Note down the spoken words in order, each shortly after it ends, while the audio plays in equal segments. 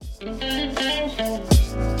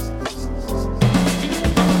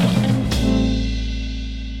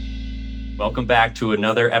Welcome back to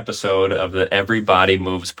another episode of the Everybody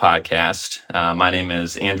Moves podcast. My name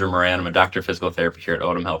is Andrew Moran. I'm a doctor of physical therapy here at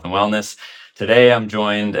Odom Health and Wellness. Today, I'm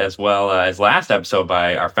joined as well as last episode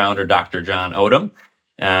by our founder, Dr. John Odom.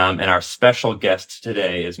 And our special guest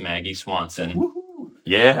today is Maggie Swanson. Woo-hoo.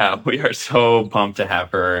 Yeah, we are so pumped to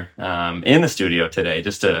have her in the studio today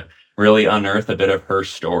just to really unearth a bit of her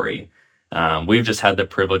story. We've just had the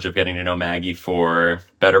privilege of getting to know Maggie for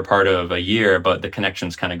better part of a year, but the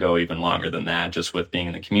connections kind of go even longer than that, just with being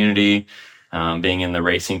in the community, being in the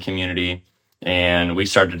racing community. And we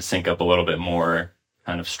started to sync up a little bit more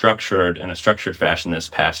kind of in a structured fashion this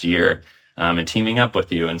past year, and teaming up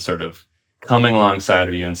with you and sort of coming alongside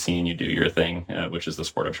of you and seeing you do your thing, which is the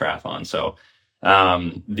sport of triathlon. So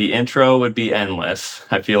the intro would be endless,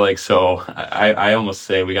 I feel like. So I almost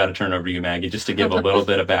say we got to turn over to you, Maggie, just to give a little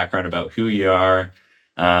bit of background about who you are.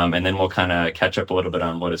 And then we'll kind of catch up a little bit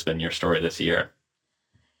on what has been your story this year.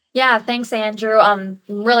 Yeah, thanks, Andrew. I'm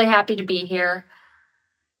really happy to be here.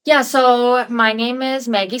 Yeah, so my name is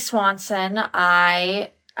Maggie Swanson. I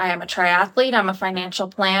am a triathlete. I'm a financial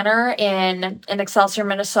planner in Excelsior,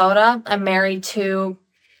 Minnesota. I'm married to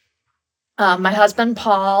my husband,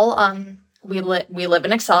 Paul. We live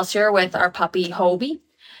in Excelsior with our puppy, Hobie.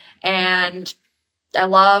 And I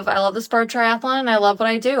love the sport of triathlon, and I love what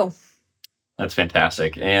I do. That's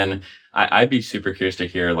fantastic. And I'd be super curious to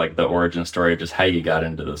hear like the origin story of just how you got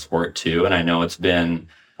into the sport too. And I know it's been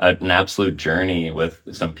an absolute journey with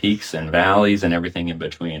some peaks and valleys and everything in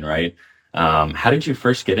between, right? How did you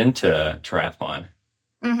first get into triathlon?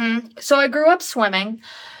 So I grew up swimming.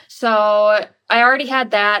 So I already had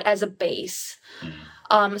that as a base.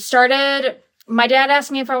 My dad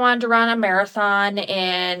asked me if I wanted to run a marathon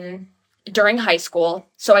during high school.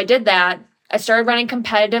 So I did that. I started running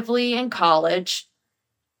competitively in college.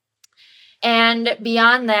 And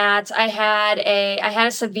beyond that, I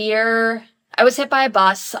was hit by a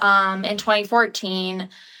bus in 2014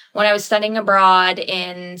 when I was studying abroad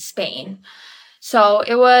in Spain. So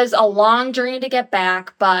it was a long journey to get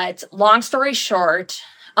back, but long story short,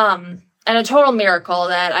 and a total miracle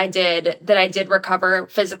that I did recover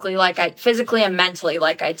physically and mentally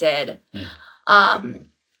like I did.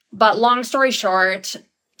 But long story short,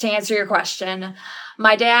 to answer your question,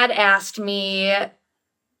 my dad asked me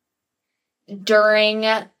during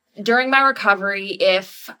my recovery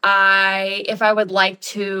if I would like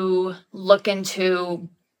to look into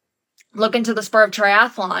the sport of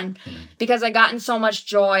triathlon, because I gotten so much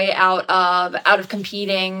joy out of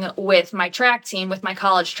competing with my track team, with my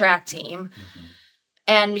college track team.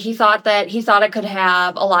 And he thought I could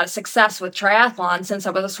have a lot of success with triathlon since I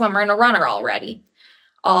was a swimmer and a runner already.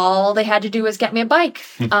 All they had to do was get me a bike.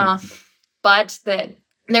 But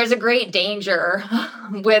there's a great danger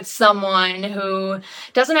with someone who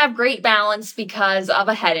doesn't have great balance because of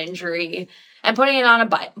a head injury and putting them on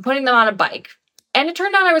a bike. And it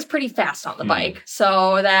turned out I was pretty fast on the bike.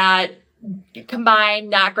 So that combined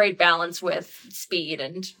not great balance with speed.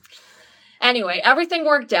 And anyway, everything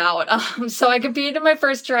worked out. So I competed in my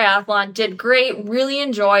first triathlon, did great, really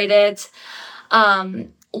enjoyed it.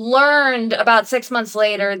 Learned about 6 months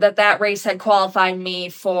later that race had qualified me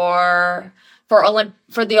for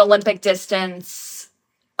the Olympic distance,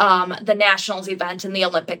 the nationals event in the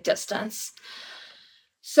Olympic distance.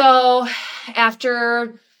 So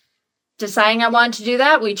after deciding I wanted to do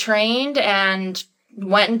that, we trained and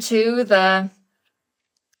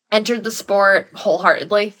entered the sport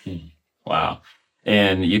wholeheartedly. Wow.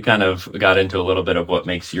 And you kind of got into a little bit of what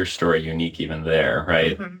makes your story unique even there,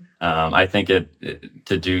 right? I think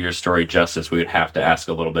to do your story justice, we would have to ask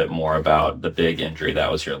a little bit more about the big injury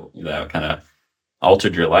that kind of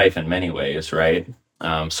altered your life in many ways, right?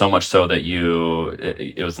 So much so that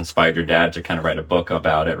it was inspired your dad to kind of write a book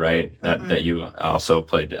about it, right? That you also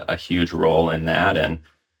played a huge role in that, and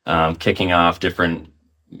kicking off different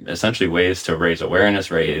essentially ways to raise awareness,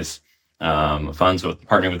 raise funds with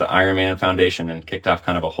partnering with the Ironman Foundation, and kicked off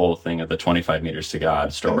kind of a whole thing of the 25 meters to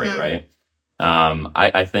God story, right?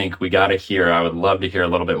 I think I would love to hear a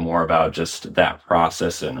little bit more about just that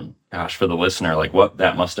process, and gosh, for the listener, like what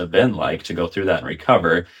that must have been like to go through that and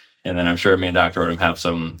recover. And then I'm sure me and Dr. Odom have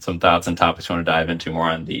some thoughts and topics we want to dive into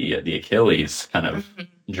more on the Achilles kind of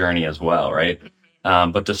journey as well, right?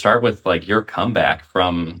 But to start with, like your comeback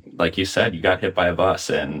from, like you said, you got hit by a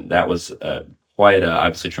bus, and that was quite a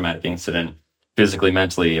obviously traumatic incident, physically,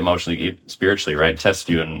 mentally, emotionally, spiritually, right?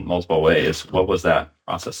 Tested you in multiple ways. What was that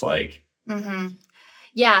process like?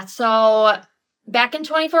 Yeah, so back in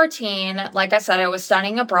 2014, like I said, I was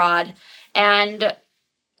studying abroad, and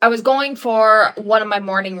I was going for one of my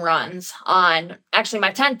morning runs on actually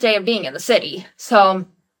my 10th day of being in the city. So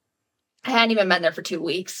I hadn't even been there for 2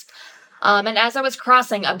 weeks. And as I was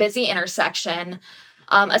crossing a busy intersection,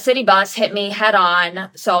 a city bus hit me head on.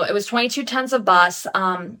 So it was 22 tons of bus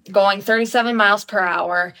going 37 miles per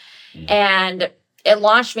hour. And it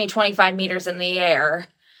launched me 25 meters in the air.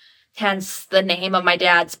 Hence the name of my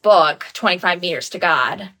dad's book, 25 Meters to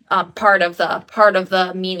God. Part of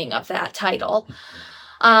the meaning of that title.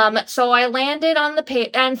 So I landed on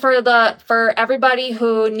the and for everybody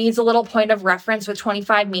who needs a little point of reference with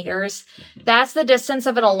 25 meters, that's the distance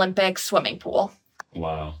of an Olympic swimming pool.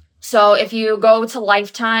 Wow. So if you go to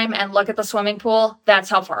Lifetime and look at the swimming pool, that's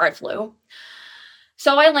how far I flew.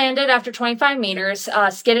 So I landed after 25 meters,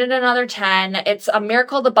 skidded another 10. It's a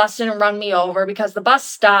miracle the bus didn't run me over because the bus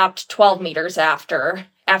stopped 12 meters after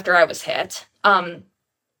I was hit.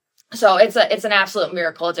 So it's an absolute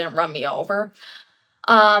miracle it didn't run me over.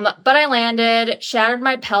 But I landed, shattered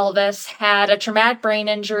my pelvis, had a traumatic brain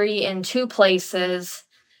injury in 2 places,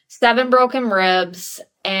 7 broken ribs,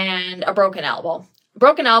 and a broken elbow.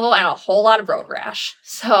 Broken elbow and a whole lot of road rash.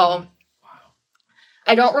 So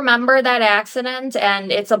I don't remember that accident,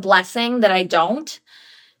 and it's a blessing that I don't,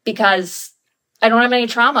 because I don't have any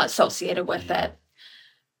trauma associated with it.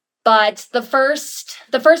 But the first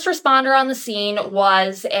responder on the scene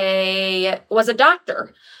was a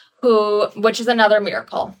doctor which is another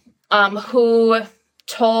miracle, who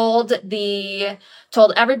told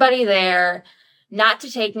everybody there not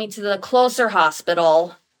to take me to the closer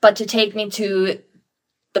hospital, but to take me to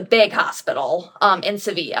the big hospital in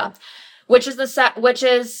Sevilla, which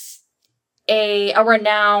is a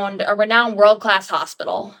renowned world-class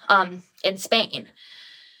hospital in Spain.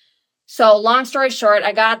 So long story short,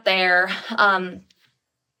 I got there.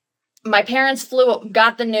 My parents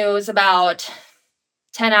got the news about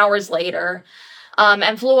 10 hours later,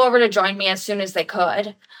 and flew over to join me as soon as they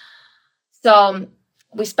could. So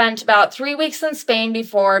we spent about 3 weeks in Spain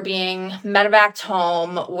before being medevaced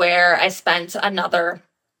home, where I spent another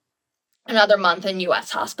month in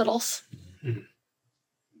U.S. hospitals.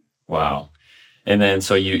 Wow. And then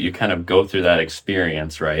so you kind of go through that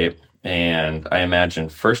experience, right? And I imagine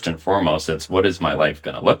first and foremost, it's what is my life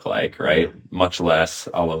going to look like, right? Much less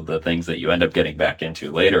all of the things that you end up getting back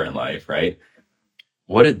into later in life, right?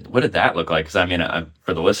 What did that look like? Because I mean,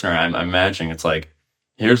 for the listener, I'm imagining it's like,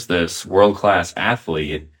 here's this world-class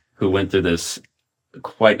athlete who went through this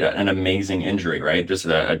quite an amazing injury, right? Just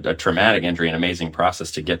a traumatic injury, an amazing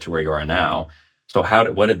process to get to where you are now. So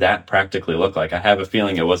what did that practically look like? I have a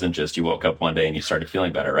feeling it wasn't just you woke up one day and you started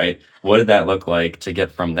feeling better, right? What did that look like to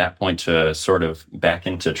get from that point to sort of back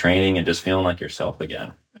into training and just feeling like yourself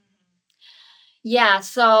again? Yeah,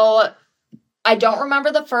 so I don't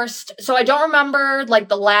remember like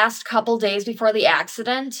the last couple days before the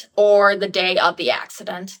accident or the day of the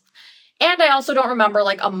accident. And I also don't remember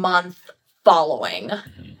like a month following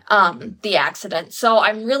the accident. So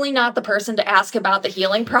I'm really not the person to ask about the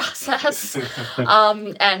healing process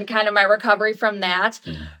and kind of my recovery from that.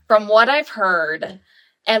 From what I've heard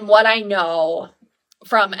and what I know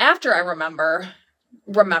from after I remember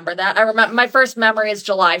that. I remember my first memory is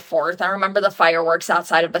July 4th. I remember the fireworks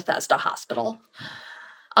outside of Bethesda Hospital.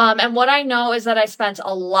 And what I know is that I spent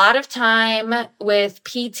a lot of time with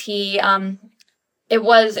PT. It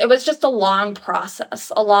was just a long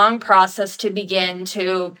process to begin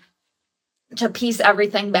to piece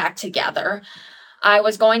everything back together. I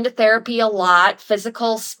was going to therapy a lot,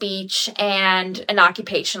 physical, speech, and an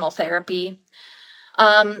occupational therapy.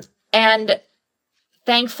 And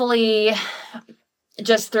thankfully,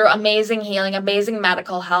 just through amazing healing, amazing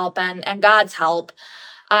medical help, and God's help,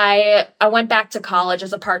 I went back to college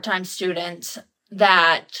as a part-time student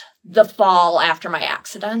the fall after my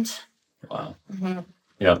accident. Wow. Mm-hmm.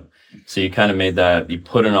 Yep. So you kind of made that, you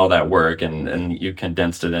put in all that work and you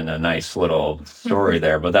condensed it in a nice little story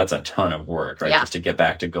there, but that's a ton of work, right? Yeah. Just to get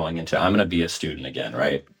back to going into, I'm going to be a student again,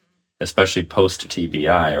 right? Especially post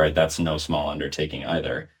TBI, right? That's no small undertaking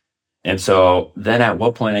either. And so then at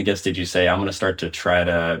what point, I guess, did you say, I'm going to start to try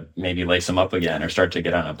to maybe lace them up again or start to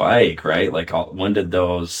get on a bike, right? Like when did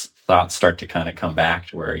those thoughts start to kind of come back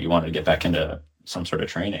to where you wanted to get back into some sort of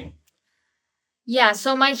training? Yeah.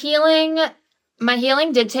 So my healing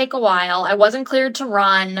did take a while. I wasn't cleared to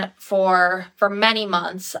run for many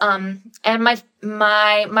months. And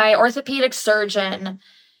my orthopedic surgeon,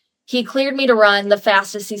 he cleared me to run the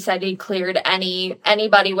fastest he said he cleared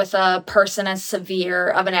anybody with a person as severe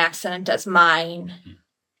of an accident as mine.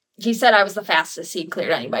 He said I was the fastest he'd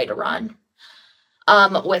cleared anybody to run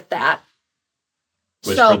with that.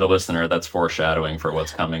 Which for the listener, that's foreshadowing for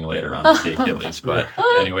what's coming later on the Achilles. But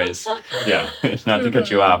anyways, yeah, not to cut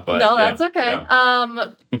you off, but no, that's okay.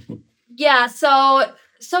 Yeah. So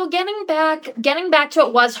getting back to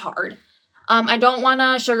it was hard. I don't want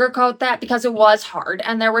to sugarcoat that because it was hard,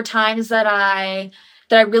 and there were times that I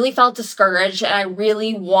really felt discouraged, and I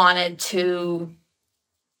really wanted to.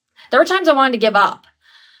 There were times I wanted to give up.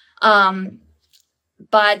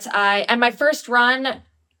 But my first run.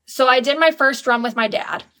 So I did my first run with my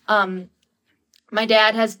dad. My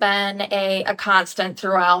dad has been a constant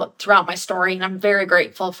throughout my story, and I'm very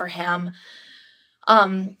grateful for him.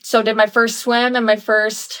 So did my first swim and my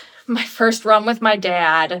first run with my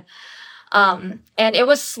dad. And it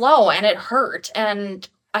was slow and it hurt, and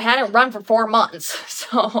I hadn't run for 4 months.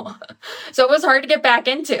 So it was hard to get back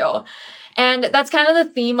into. And that's kind of the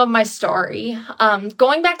theme of my story.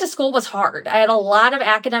 Going back to school was hard. I had a lot of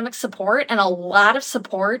academic support and a lot of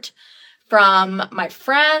support from my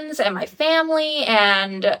friends and my family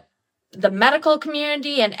and the medical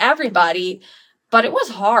community and everybody, but it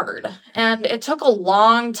was hard. And it took a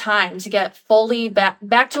long time to get fully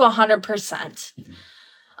back to 100%.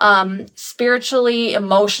 Spiritually,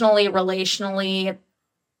 emotionally, relationally,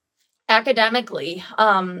 academically.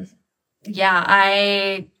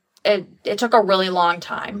 It took a really long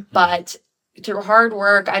time, but through hard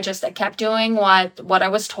work, I kept doing what I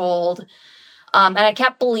was told. And I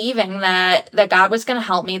kept believing that God was going to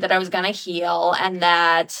help me, that I was going to heal, and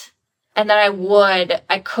that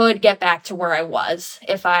I could get back to where I was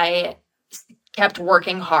if I kept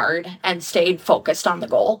working hard and stayed focused on the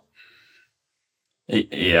goal.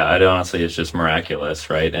 Yeah, it honestly is just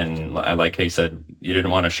miraculous, right? And like he said, you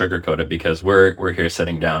didn't want to sugarcoat it because we're here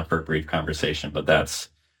sitting down for a brief conversation, but that's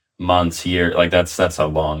months, years, like that's a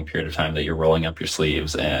long period of time that you're rolling up your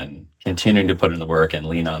sleeves and continuing to put in the work and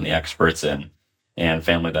lean on the experts and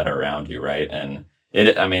family that are around you, right? And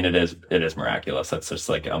it is miraculous. That's just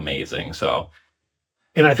like amazing. So,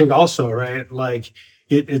 and I think also, right, like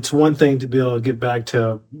it's one thing to be able to get back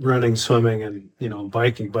to running, swimming, and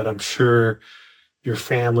biking, but I'm sure your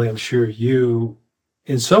family, I'm sure you,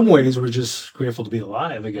 in some ways, were just grateful to be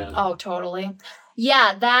alive again. Oh, totally.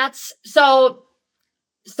 Yeah, that's so.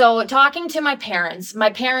 So talking to my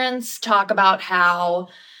parents talk about how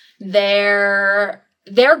their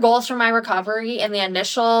goals for my recovery in the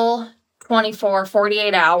initial 24,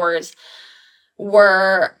 48 hours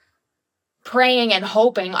were praying and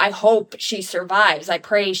hoping. I hope she survives. I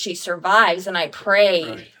pray she survives. And I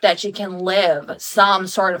pray that she can live some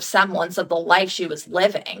sort of semblance of the life she was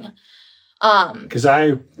living. Because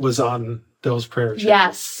I was on those prayer chains.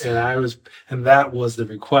 Yes. And that was the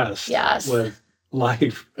request. Yes. Was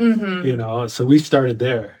life, so we started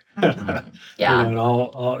there. Yeah. And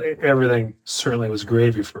all everything certainly was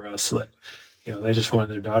gravy for us. Like, they just wanted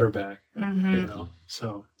their daughter back,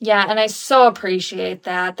 so. Yeah. And I so appreciate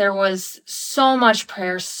that. There was so much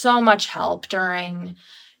prayer, so much help during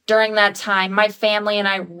that time. My family and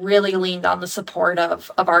I really leaned on the support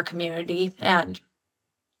of our community and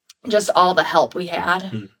just all the help we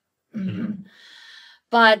had.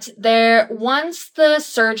 But once the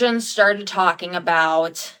surgeons started talking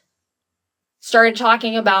about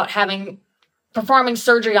performing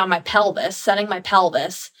surgery on my pelvis, setting my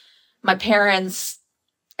pelvis, my parents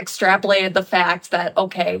extrapolated the fact that,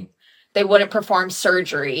 okay, they wouldn't perform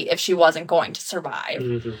surgery if she wasn't going to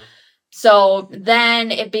survive. So then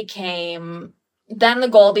the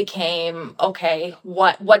goal became, okay,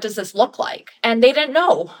 what does this look like? And they didn't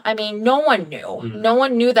know. I mean, no one knew. No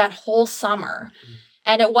one knew that whole summer.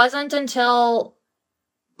 And it wasn't until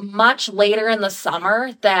much later in the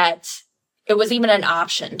summer that it was even an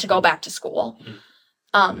option to go back to school.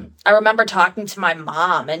 I remember talking to my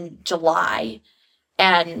mom in July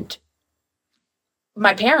and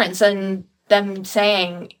my parents and them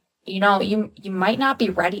saying, you might not be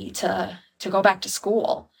ready to go back to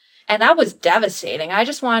school. And that was devastating. I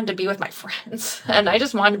just wanted to be with my friends and I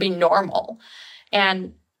just wanted to be normal.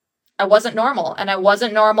 And I wasn't normal, and I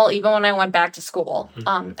wasn't normal even when I went back to school.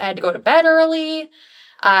 I had to go to bed early.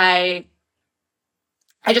 I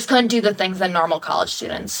just couldn't do the things that normal college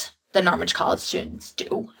students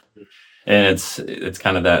do. And it's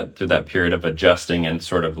kind of that through that period of adjusting and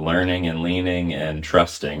sort of learning and leaning and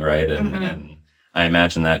trusting, right? And I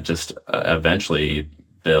imagine that just eventually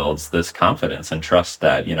builds this confidence and trust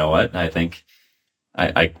that, I think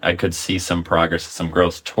I could see some progress, some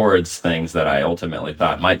growth towards things that I ultimately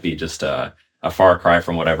thought might be just a far cry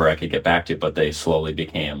from whatever I could get back to, but they slowly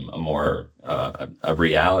became a more a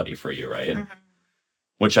reality for you, right?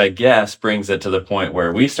 Which I guess brings it to the point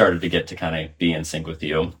where we started to get to kind of be in sync with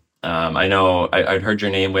you. I know I'd heard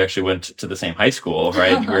your name. We actually went to the same high school,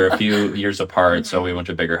 right? We were a few years apart, so we went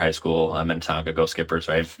to a bigger high school, Minnetonka, go Skippers,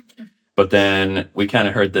 right? But then we kind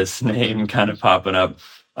of heard this name kind of popping up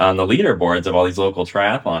on the leaderboards of all these local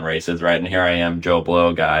triathlon races, right? And here I am, Joe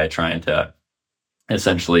Blow guy, trying to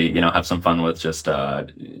essentially, have some fun with just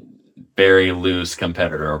very loose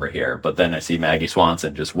competitor over here. But then I see Maggie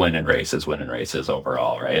Swanson just winning races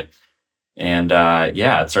overall, right? And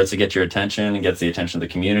it starts to get your attention and gets the attention of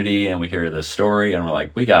the community. And we hear this story, and we're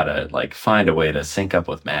like, we gotta like find a way to sync up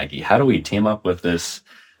with Maggie. How do we team up with this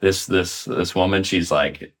woman? She's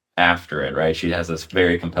like after it, right? She has this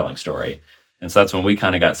very compelling story. And so that's when we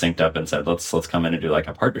kind of got synced up and said, let's come in and do like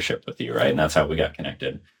a partnership with you, right? And that's how we got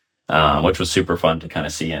connected, which was super fun to kind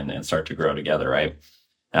of see and start to grow together, right?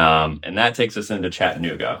 And that takes us into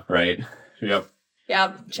Chattanooga, right? Yep.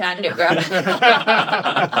 Yep, Chattanooga.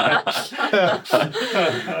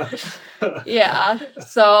 Yeah.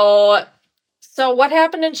 So what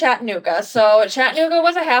happened in Chattanooga? So Chattanooga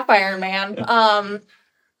was a half Ironman.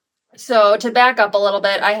 So to back up a little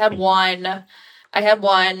bit, I had won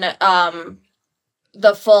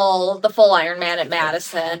the full Ironman at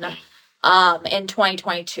Madison in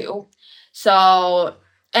 2022. So,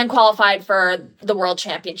 and qualified for the World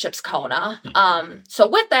Championships Kona. So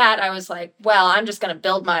with that, I was like, well, I'm just going to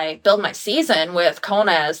build my season with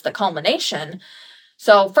Kona as the culmination.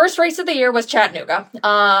 So first race of the year was Chattanooga,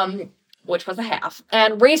 which was a half,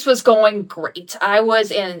 and race was going great. I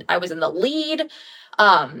was in the lead,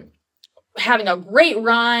 having a great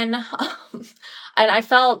run. And I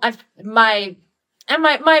felt my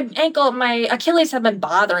ankle, my Achilles have been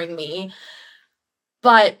bothering me,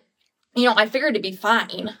 but I figured it'd be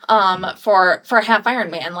fine for a half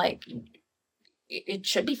Ironman. Like it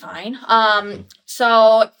should be fine.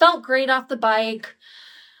 So it felt great off the bike.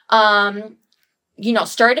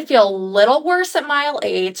 Started to feel a little worse at mile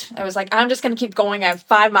 8. I was like, I'm just gonna keep going. I have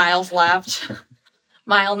 5 miles left.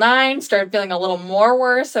 Mile 9 started feeling a little more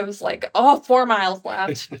worse. I was like, 4 miles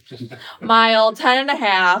left. Mile 10 and a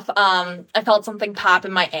half, I felt something pop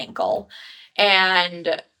in my ankle,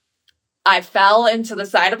 and I fell into the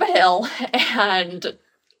side of a hill, and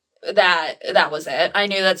that was it. I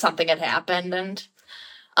knew that something had happened, and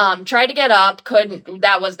tried to get up, couldn't.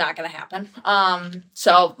 That was not going to happen.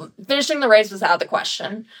 So finishing the race was out of the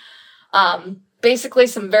question. Basically,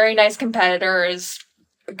 some very nice competitors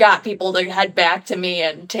got people to head back to me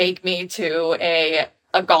and take me to a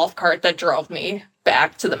golf cart that drove me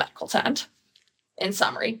back to the medical tent, in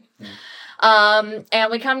summary. And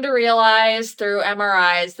we come to realize through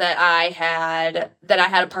MRIs that I had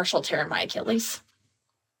a partial tear in my Achilles.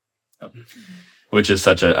 Which is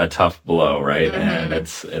such a tough blow, right? Mm-hmm. And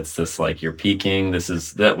it's this like you're peaking.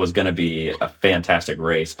 That was going to be a fantastic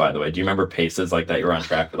race, by the way. Do you remember paces like that you were on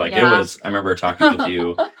track? Like yeah. It was, I remember talking with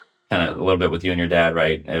you kind of a little bit with you and your dad,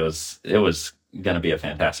 right? It was going to be a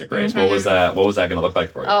fantastic race. Mm-hmm. What was that going to look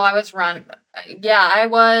like for you? I was I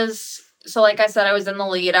was. So like I said, I was in the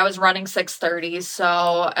lead. I was running 6:30, so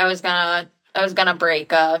I was gonna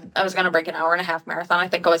break an hour and a half marathon. I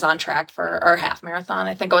think I was on track for, or half marathon.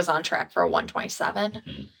 I think I was on track for a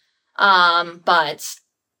 1:27. Mm-hmm.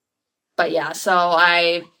 But yeah, so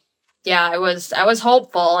I was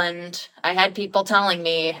hopeful, and I had people telling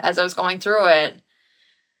me as I was going through it,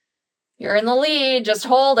 you're in the lead, just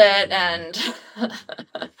hold it, and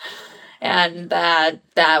and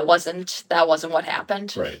that wasn't what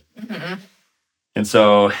happened. Right. Mm-hmm. And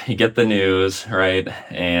so you get the news, right?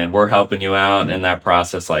 And we're helping you out in that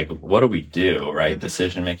process. Like, what do we do, right? Mm-hmm.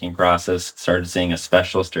 Decision-making process. Started seeing a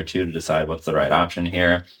specialist or two to decide what's the right option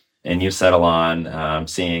here. And you settle on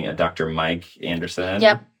seeing a Dr. Mike Anderson.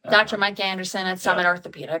 Yep. Dr. Mike Anderson at Summit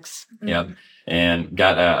Orthopedics. Mm-hmm. Yep. And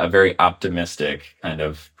got a very optimistic kind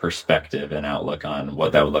of perspective and outlook on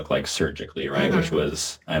what that would look like surgically, right? Mm-hmm. Which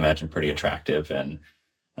was, I imagine, pretty attractive. And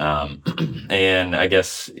I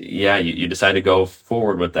guess, you decide to go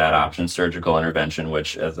forward with that option, surgical intervention,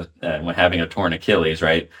 which when having a torn Achilles,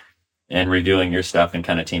 right? And redoing your stuff and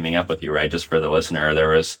kind of teaming up with you, right? Just for the listener, there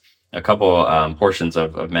was a couple portions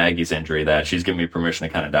of Maggie's injury that she's given me permission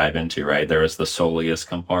to kind of dive into, right? There was the soleus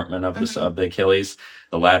compartment of of the Achilles.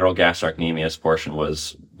 The lateral gastrocnemius portion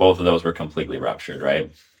both of those were completely ruptured,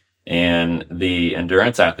 right? And the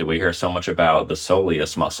endurance athlete, we hear so much about the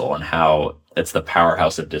soleus muscle and how it's the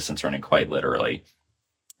powerhouse of distance running, quite literally.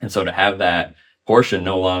 And so to have that portion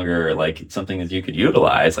no longer like something that you could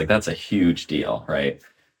utilize, like that's a huge deal, right?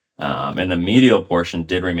 And the medial portion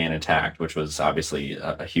did remain intact, which was obviously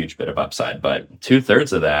a huge bit of upside, but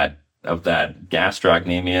 2/3 of that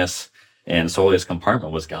gastrocnemius and soleus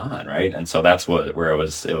compartment was gone, right? And so that's where it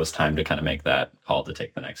was time to kind of make that call to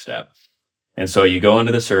take the next step. And so you go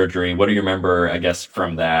into the surgery. What do you remember, I guess,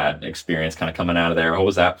 from that experience kind of coming out of there? What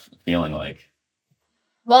was that feeling like?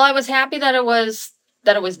 Well, I was happy that it was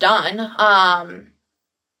done.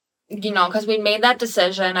 Because we made that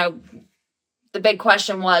decision. The big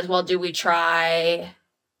question was, well, do we try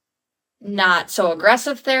not so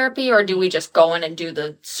aggressive therapy, or do we just go in and do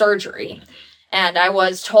the surgery? And I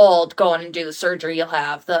was told, go in and do the surgery. You'll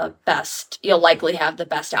likely have the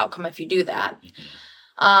best outcome if you do that.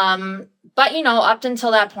 But up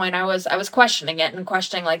until that point, I was questioning it and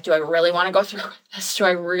questioning, like, do I really want to go through this? Do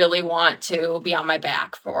I really want to be on my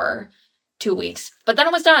back for 2 weeks? But then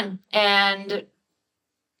it was done. And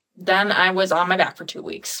then I was on my back for 2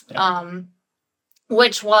 weeks,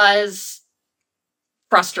 which was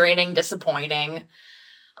frustrating, disappointing.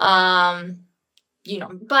 But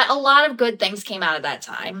a lot of good things came out of that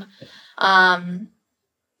time.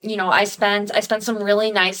 I spent some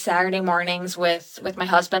really nice Saturday mornings with my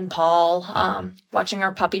husband, Paul, watching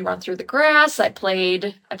our puppy run through the grass. I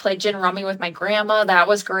played gin rummy with my grandma. That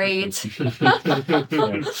was great.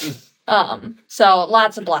 So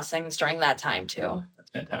lots of blessings during that time too.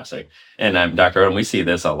 Fantastic. And Dr. Odom, we see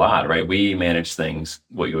this a lot, right? We manage things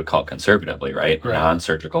what you would call conservatively, right?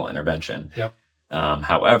 Non-surgical intervention. Yep.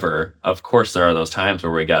 However, of course, there are those times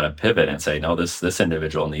where we got to pivot and say, no, this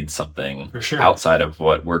individual needs something outside of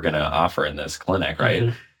what we're going to offer in this clinic,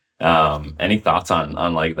 right? Any thoughts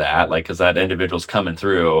on like that? Like, because that individual's coming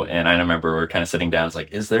through, and I remember we're kind of sitting down. It's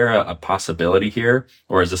like, is there a possibility here,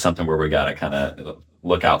 or is this something where we got to kind of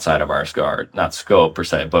look outside of our not scope per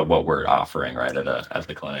se, but what we're offering right at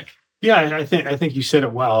the clinic? Yeah, I think you said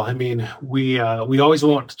it well. I mean, we always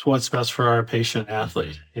want what's best for our patient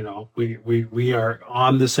athlete. We are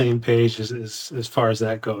on the same page as far as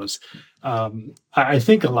that goes. I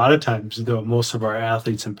think a lot of times, though, most of our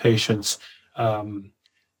athletes and patients,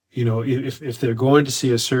 if they're going to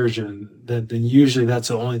see a surgeon, then usually that's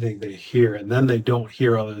the only thing they hear, and then they don't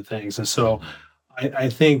hear other things. And so, I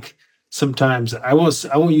think sometimes I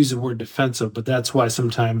won't use the word defensive, but that's why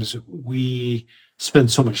sometimes we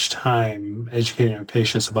spend so much time educating our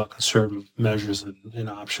patients about conservative measures and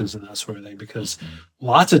options and that sort of thing, because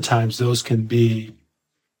lots of times those can be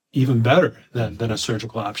even better than a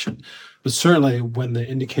surgical option. But certainly when the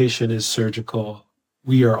indication is surgical,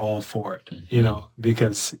 we are all for it,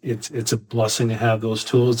 because it's a blessing to have those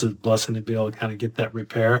tools. It's a blessing to be able to kind of get that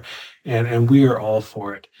repair, and we are all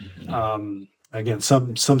for it. Again,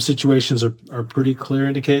 some situations are pretty clear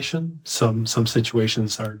indication. Some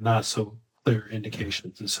situations are not so clear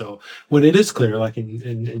indications. And so when it is clear, like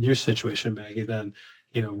in your situation, Maggie, then,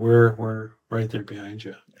 we're right there behind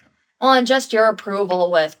you. Well, and just your approval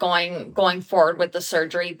with going forward with the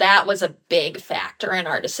surgery, that was a big factor in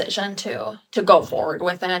our decision to go forward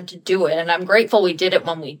with it and to do it. And I'm grateful we did it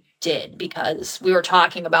when we did, because we were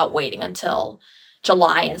talking about waiting until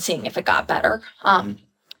July and seeing if it got better.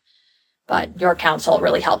 But your counsel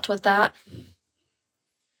really helped with that.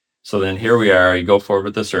 So then here we are, you go forward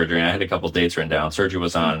with the surgery, and I had a couple dates written down. Surgery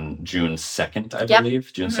was on June 2nd, I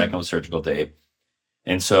believe. June 2nd was surgical date.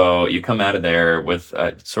 And so you come out of there with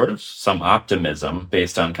sort of some optimism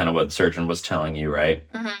based on kind of what the surgeon was telling you, right?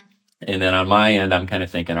 And then on my end, I'm kind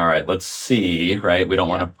of thinking, all right, let's see, right? We don't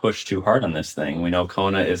want to push too hard on this thing. We know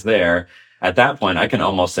Kona is there. At that point, I can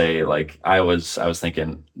almost say, like, I was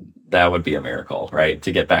thinking that would be a miracle, right?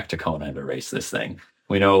 To get back to Kona and to race this thing.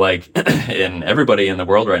 We know, like, and everybody in the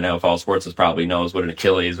world right now, if all sports is probably knows what an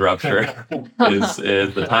Achilles rupture is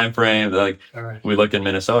the time frame. Like, we looked in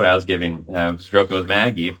Minnesota. I was joking with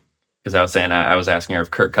Maggie because I was saying I was asking her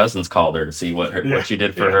if Kirk Cousins called her to see what she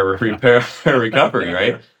did for her recovery,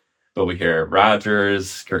 right? But we hear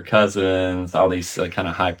Rodgers, Kirk Cousins, all these kind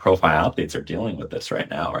of high profile athletes are dealing with this right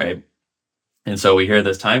now, right? And so we hear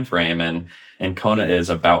this time frame, and Kona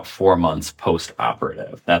is about 4 months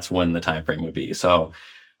post-operative. That's when the time frame would be. So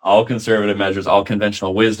all conservative measures, all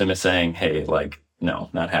conventional wisdom is saying, hey, like,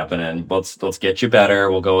 no, not happening. Let's get you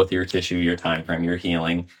better. We'll go with your tissue, your time frame, your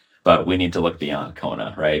healing, but we need to look beyond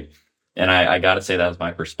Kona, right? And I got to say that was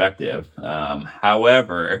my perspective.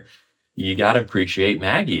 However, you got to appreciate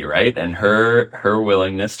Maggie, right? And her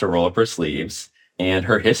willingness to roll up her sleeves. And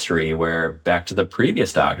her history, where back to the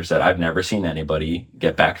previous doctor said, I've never seen anybody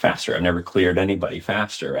get back faster. I've never cleared anybody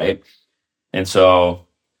faster, right? And so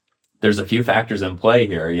there's a few factors in play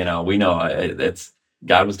here. We know it's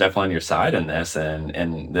God was definitely on your side in this,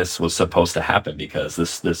 and this was supposed to happen because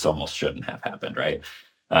this almost shouldn't have happened, right?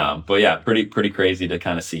 But yeah, pretty crazy to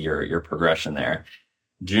kind of see your progression there.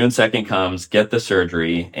 June 2nd comes, get the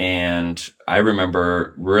surgery, and I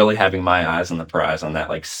remember really having my eyes on the prize on that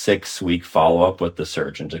 6-week follow-up with the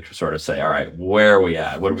surgeon to sort of say, all right, where are we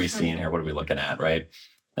at? What are we seeing here? What are we looking at, right?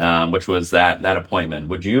 which was that appointment.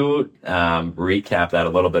 Would you recap that a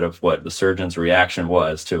little bit of what the surgeon's reaction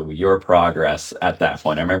was to your progress at that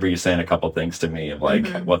point? I remember you saying a couple things to me of like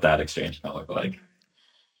what that exchange kind of looked like.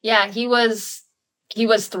 Yeah, he was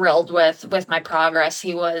thrilled with my progress.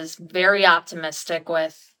 He was very optimistic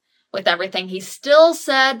with everything. He still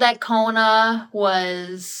said that Kona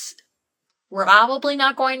was probably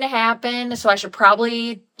not going to happen, so I should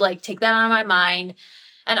probably like take that out of my mind.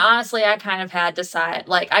 And honestly, I kind of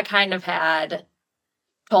had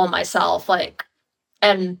told myself like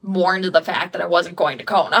and warned the fact that I wasn't going to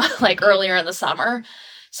Kona like earlier in the summer.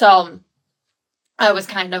 So that was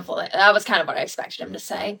kind of what I expected him to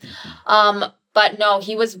say. But no,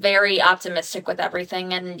 he was very optimistic with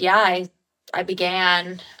everything. And yeah, I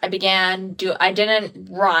didn't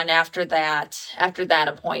run after that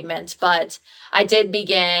appointment, but I did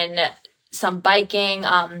begin some biking,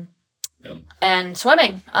 and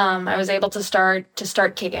swimming. I was able to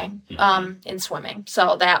start kicking, in swimming.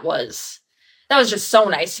 So that was just so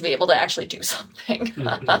nice to be able to actually do something.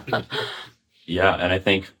 Yeah. And I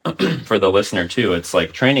think for the listener too, it's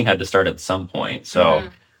like training had to start at some point. So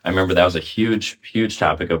I remember that was a huge, huge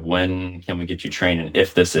topic of when can we get you training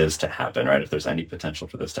if this is to happen, right? If there's any potential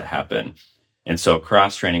for this to happen. And so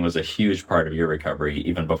cross training was a huge part of your recovery,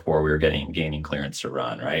 even before we were gaining clearance to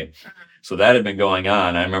run, right? So that had been going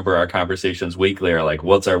on. I remember our conversations weekly are like,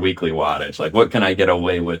 what's our weekly wattage? Like, what can I get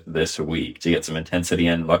away with this week to get some intensity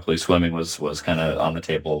in? Luckily, swimming was kind of on the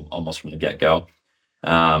table almost from the get-go.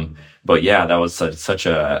 But yeah, that was such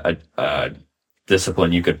a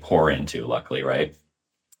discipline you could pour into, luckily, right?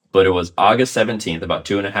 But it was August 17th, about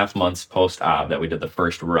 2.5 months post-op, that we did the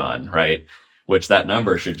first run, right? Which that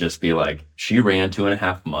number should just be like, she ran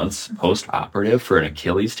 2.5 months post-operative for an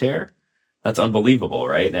Achilles tear. That's unbelievable,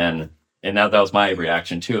 right? And now that was my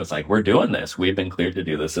reaction too. It's like, we're doing this. We've been cleared to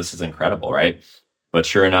do this. This is incredible, right? But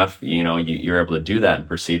sure enough, you're able to do that and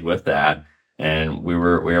proceed with that. And we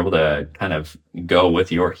were able to kind of go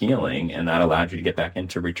with your healing, and that allowed you to get back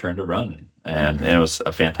into return to run. And it was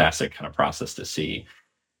a fantastic kind of process to see.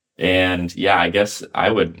 And yeah, I guess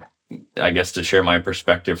to share my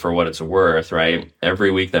perspective for what it's worth, right?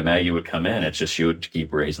 Every week that Maggie would come in, it's just she would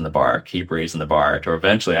keep raising the bar, to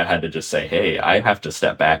eventually I had to just say, hey, I have to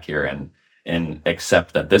step back here and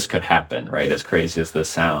accept that this could happen, right? As crazy as this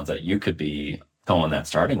sounds, that you could be towing that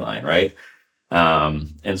starting line, right?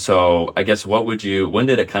 And so I guess when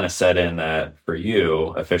did it kind of set in that for you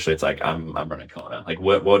officially it's like, I'm running Kona? Like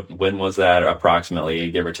when was that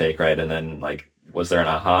approximately, give or take, right? And then like, was there an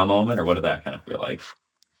aha moment, or what did that kind of feel like?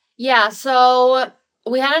 Yeah, so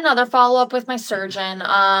we had another follow-up with my surgeon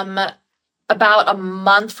about a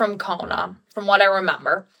month from Kona, from what I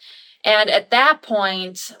remember. And at that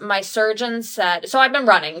point, my surgeon said, so I've been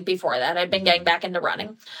running before that. I'd been getting back into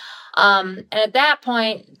running. And at that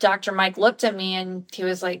point, Dr. Mike looked at me and he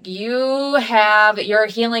was like, your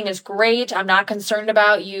healing is great. I'm not concerned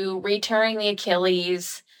about you re-tearing the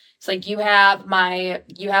Achilles. It's like, you have my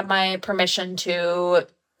permission to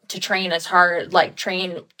train as hard, like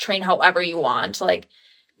train however you want. Like,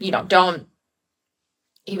 don't,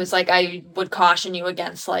 he was like, I would caution you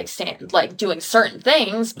against like doing certain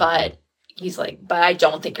things, but he's like, but I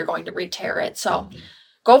don't think you're going to re-tear it. So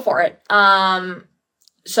go for it.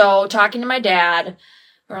 So talking to my dad,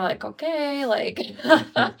 we're like, okay, like,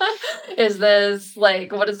 is this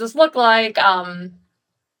like, what does this look like?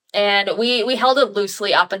 And we held it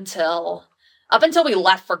loosely up until we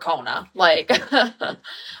left for Kona. Like,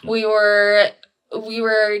 we were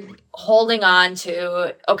holding on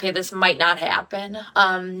to, okay, this might not happen.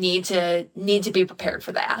 Need to be prepared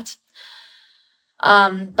for that.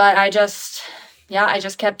 But I just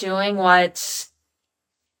kept doing what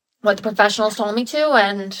the professionals told me to,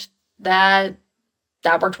 and that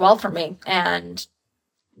worked well for me. And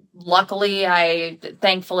luckily,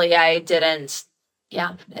 thankfully I didn't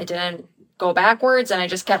go backwards, and I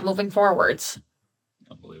just kept moving forwards.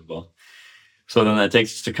 Unbelievable. So then that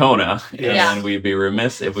takes us to Kona, and we'd be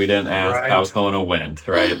remiss if we didn't ask how Kona went,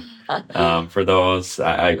 right? For those,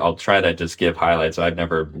 I'll try to just give highlights. I've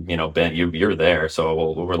never, been, you're there, so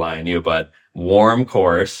we'll rely on you, but warm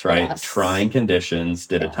course, right? Yes. Trying conditions,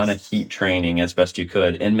 did a ton of heat training as best you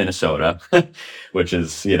could in Minnesota, which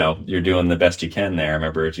is, you're doing the best you can there. I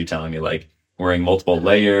remember you telling me like wearing multiple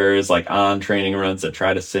layers, like on training runs to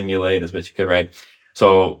try to simulate as best you could, right?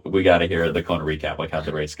 So we got to hear the Kona recap, like how'd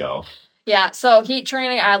the race go? Yeah, so heat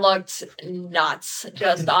training, I looked nuts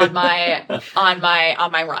just on my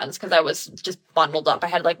runs because I was just bundled up. I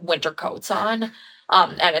had like winter coats on,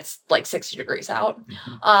 and it's like 60 degrees out.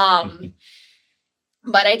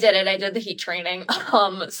 But I did it. I did the heat training.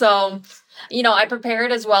 So I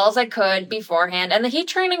prepared as well as I could beforehand, and the heat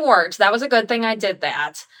training worked. That was a good thing I did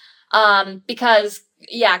that. Because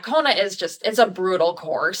yeah, Kona is it's a brutal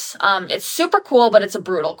course. It's super cool, but it's a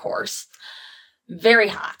brutal course. Very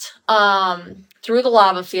hot. Through the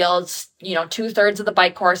lava fields, 2/3 of the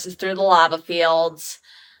bike course is through the lava fields.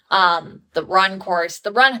 The run course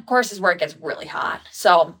is where it gets really hot.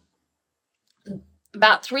 So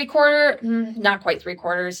about not quite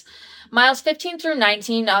 3/4 miles, 15 through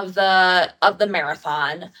 19 of the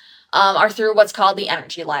marathon, are through what's called the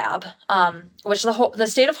Energy Lab, which the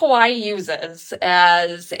state of Hawaii uses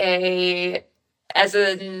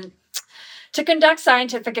to conduct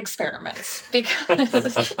scientific experiments because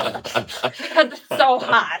it's so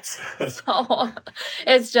hot. So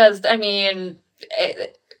it's just, it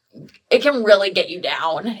can really get you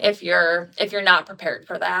down if you're not prepared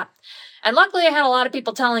for that. And luckily I had a lot of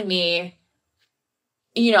people telling me,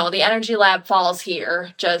 the Energy Lab falls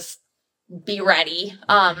here, just be ready.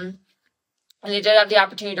 And I did have the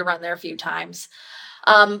opportunity to run there a few times.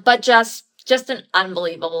 But just an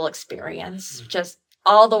unbelievable experience, just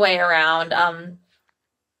all the way around. I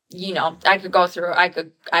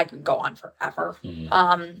could go on forever.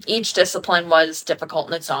 Each discipline was difficult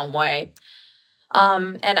in its own way.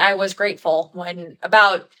 And I was grateful when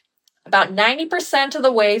about 90% of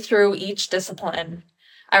the way through each discipline,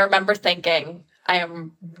 I remember thinking, I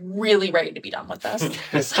am really ready to be done with this.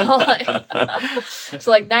 So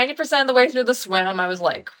 90% of the way through the swim, I was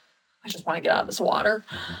like, I just want to get out of this water.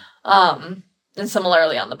 And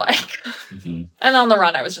similarly on the bike. Mm-hmm. And on the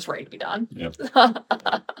run, I was just ready to be done. Yep.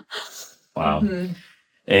 Wow. Mm-hmm.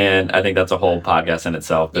 And I think that's a whole podcast in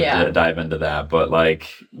itself to dive into that. But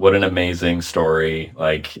what an amazing story,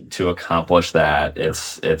 to accomplish that.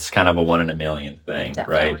 It's kind of a 1 in a million thing.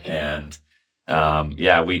 Definitely. Right. And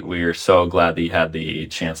we are so glad that you had the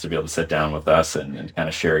chance to be able to sit down with us and kind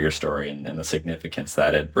of share your story and the significance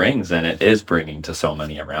that it brings, and it is bringing to so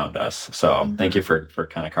many around us. So Thank you for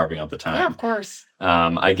kind of carving out the time. Yeah, of course.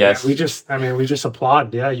 I guess we just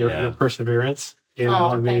applaud your perseverance.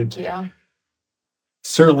 Thank you.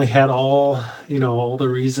 Certainly had all the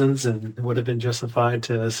reasons and would have been justified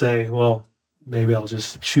to say, well, maybe I'll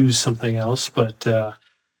just choose something else, but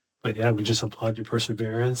yeah, we just applaud your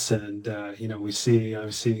perseverance, and we see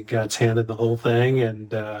obviously God's hand in the whole thing, and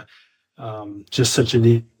just such a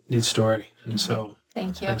neat story. And so,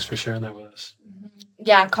 thank you. Thanks for sharing that with us.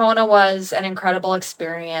 Yeah, Kona was an incredible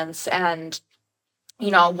experience, and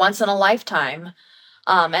once in a lifetime.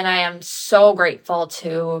 And I am so grateful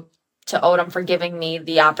to Odom for giving me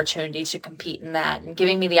the opportunity to compete in that, and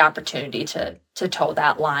giving me the opportunity to toe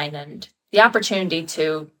that line, and the opportunity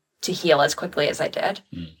to heal as quickly as I did.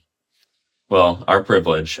 Well, our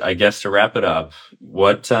privilege. I guess to wrap it up,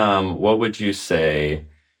 what would you say,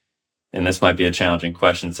 and this might be a challenging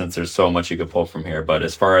question since there's so much you could pull from here, but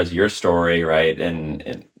as far as your story, right,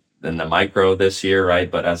 and the micro this year,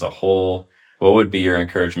 right, but as a whole, what would be your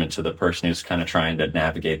encouragement to the person who's kind of trying to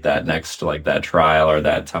navigate that next, that trial or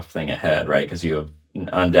that tough thing ahead, right? Because you have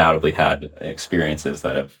undoubtedly had experiences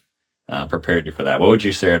that have prepared you for that. What would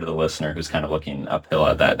you say to the listener who's kind of looking uphill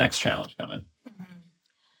at that next challenge coming?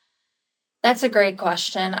 That's a great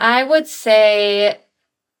question. I would say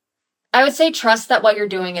trust that what you're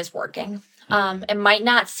doing is working. It might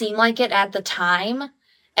not seem like it at the time,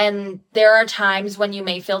 and there are times when you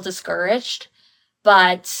may feel discouraged,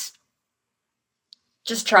 but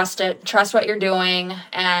just trust it. Trust what you're doing,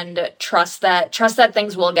 and trust that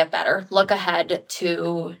things will get better. Look ahead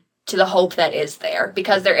to the hope that is there,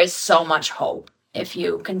 because there is so much hope if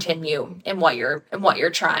you continue in what you're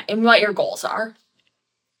trying, in what your goals are.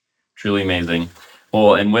 Truly amazing.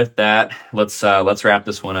 Well, and with that, let's wrap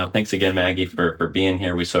this one up. Thanks again, Maggie, for being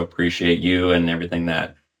here. We so appreciate you and everything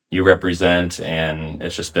that you represent, and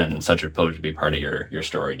it's just been such a pleasure to be part of your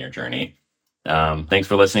story and your journey. Thanks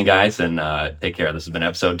for listening, guys, and take care. This has been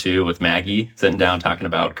episode 2 with Maggie, sitting down talking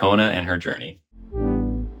about Kona and her journey.